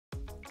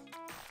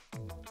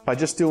By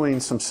just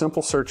doing some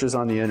simple searches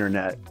on the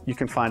internet, you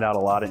can find out a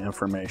lot of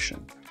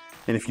information.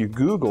 And if you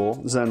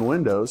Google Zen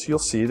Windows, you'll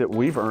see that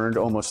we've earned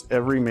almost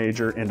every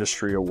major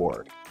industry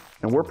award.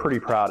 And we're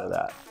pretty proud of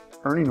that.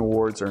 Earning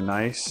awards are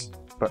nice,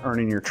 but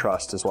earning your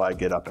trust is why I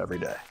get up every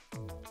day.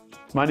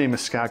 My name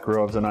is Scott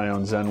Groves and I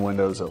own Zen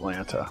Windows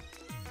Atlanta.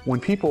 When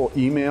people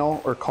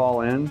email or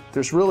call in,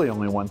 there's really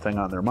only one thing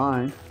on their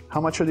mind. How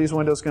much are these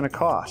windows going to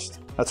cost?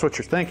 That's what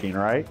you're thinking,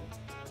 right?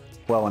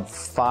 Well, in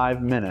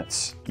 5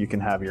 minutes, you can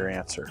have your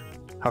answer.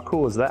 How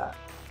cool is that?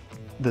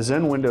 The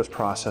Zen Windows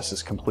process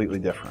is completely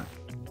different.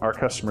 Our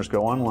customers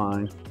go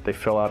online, they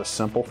fill out a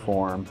simple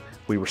form,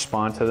 we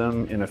respond to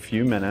them in a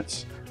few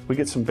minutes, we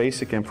get some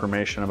basic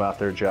information about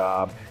their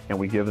job, and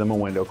we give them a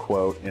window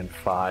quote in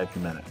 5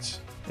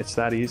 minutes. It's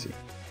that easy.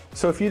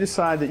 So if you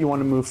decide that you want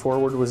to move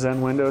forward with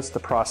Zen Windows, the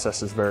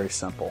process is very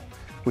simple.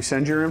 We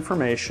send your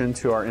information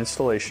to our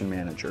installation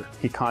manager.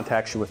 He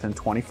contacts you within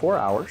 24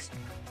 hours.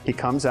 He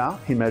comes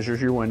out, he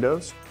measures your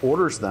windows,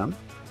 orders them.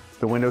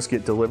 The windows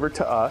get delivered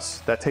to us.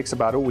 That takes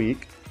about a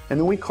week. And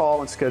then we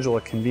call and schedule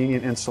a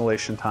convenient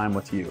installation time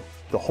with you.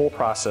 The whole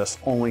process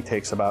only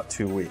takes about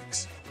 2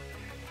 weeks.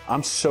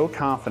 I'm so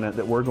confident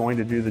that we're going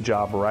to do the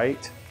job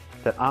right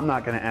that I'm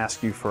not going to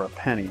ask you for a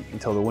penny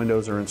until the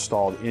windows are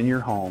installed in your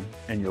home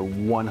and you're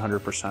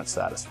 100%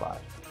 satisfied.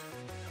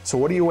 So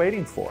what are you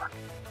waiting for?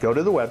 Go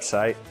to the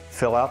website,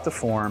 fill out the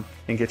form,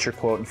 and get your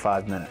quote in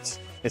 5 minutes.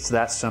 It's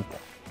that simple.